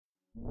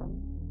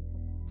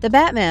The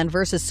Batman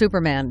vs.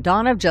 Superman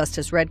Dawn of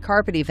Justice red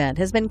carpet event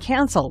has been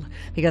canceled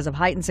because of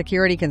heightened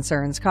security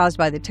concerns caused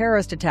by the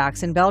terrorist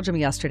attacks in Belgium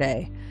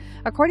yesterday.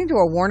 According to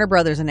a Warner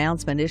Brothers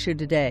announcement issued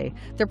today,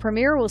 the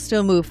premiere will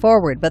still move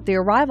forward, but the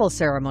arrival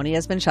ceremony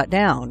has been shut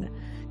down.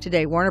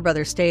 Today, Warner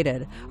Brothers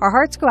stated, "Our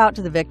hearts go out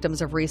to the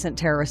victims of recent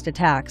terrorist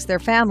attacks, their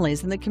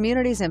families, and the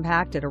communities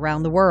impacted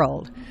around the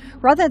world.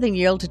 Rather than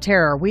yield to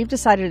terror, we've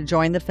decided to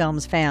join the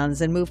film's fans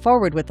and move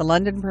forward with the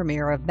London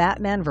premiere of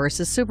Batman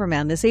vs.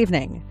 Superman this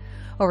evening."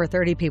 Over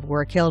 30 people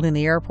were killed in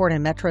the airport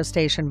and metro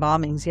station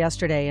bombings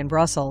yesterday in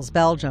Brussels,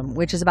 Belgium,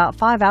 which is about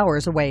 5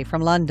 hours away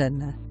from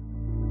London.